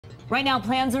Right now,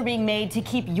 plans are being made to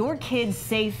keep your kids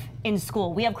safe in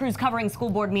school. We have crews covering school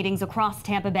board meetings across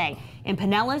Tampa Bay, in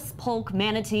Pinellas, Polk,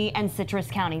 Manatee, and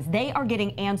Citrus counties. They are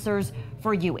getting answers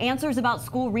for you. Answers about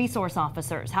school resource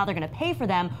officers, how they're going to pay for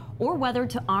them, or whether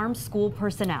to arm school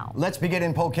personnel. Let's begin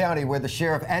in Polk County, where the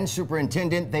sheriff and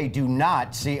superintendent, they do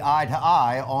not see eye to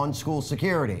eye on school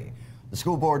security. The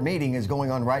school board meeting is going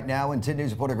on right now, and 10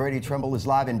 News reporter Grady Trimble is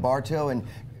live in Bartow. And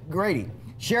Grady,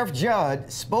 Sheriff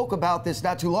Judd spoke about this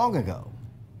not too long ago.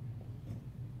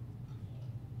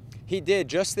 He did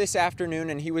just this afternoon,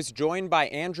 and he was joined by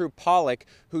Andrew Polk,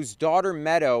 whose daughter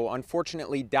Meadow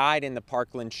unfortunately died in the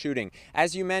Parkland shooting.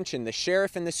 As you mentioned, the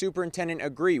sheriff and the superintendent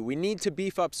agree we need to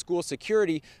beef up school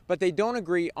security, but they don't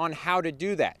agree on how to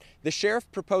do that. The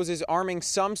sheriff proposes arming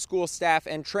some school staff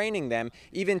and training them,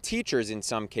 even teachers in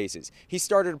some cases. He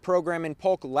started a program in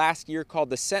Polk last year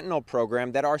called the Sentinel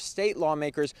program that our state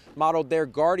lawmakers modeled their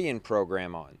Guardian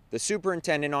program on. The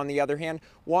superintendent, on the other hand,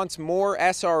 wants more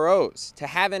SROs. To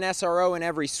have an SRO in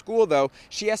every school, though,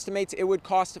 she estimates it would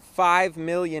cost $5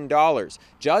 million.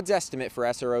 Judd's estimate for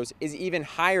SROs is even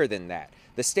higher than that.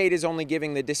 The state is only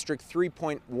giving the district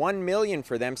 $3.1 million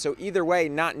for them, so either way,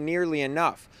 not nearly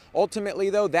enough. Ultimately,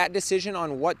 though, that decision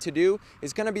on what to do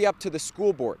is going to be up to the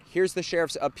school board. Here's the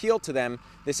sheriff's appeal to them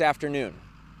this afternoon.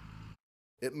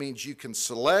 It means you can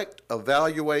select,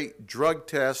 evaluate, drug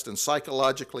test, and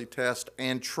psychologically test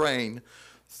and train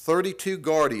 32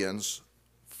 guardians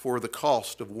for the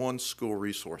cost of one school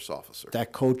resource officer.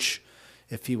 That coach,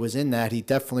 if he was in that, he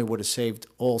definitely would have saved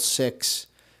all 6,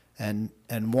 and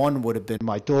one would have been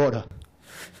my daughter.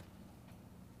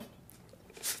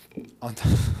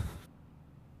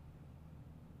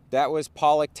 That was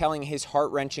Polk telling his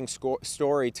heart-wrenching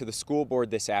story to the school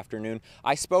board this afternoon.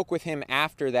 I spoke with him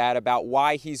after that about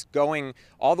why he's going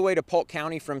all the way to Polk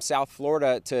County from South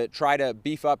Florida to try to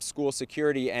beef up school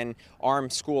security and arm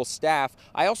school staff.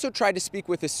 I also tried to speak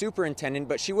with the superintendent,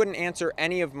 but she wouldn't answer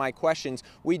any of my questions.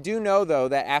 We do know, though,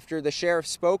 that after the sheriff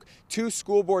spoke, 2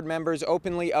 school board members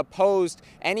openly opposed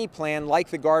any plan like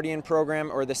the Guardian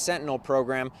program or the Sentinel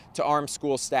program to arm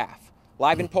school staff.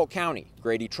 Live in Polk County,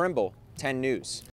 Grady Trimble, 10 News.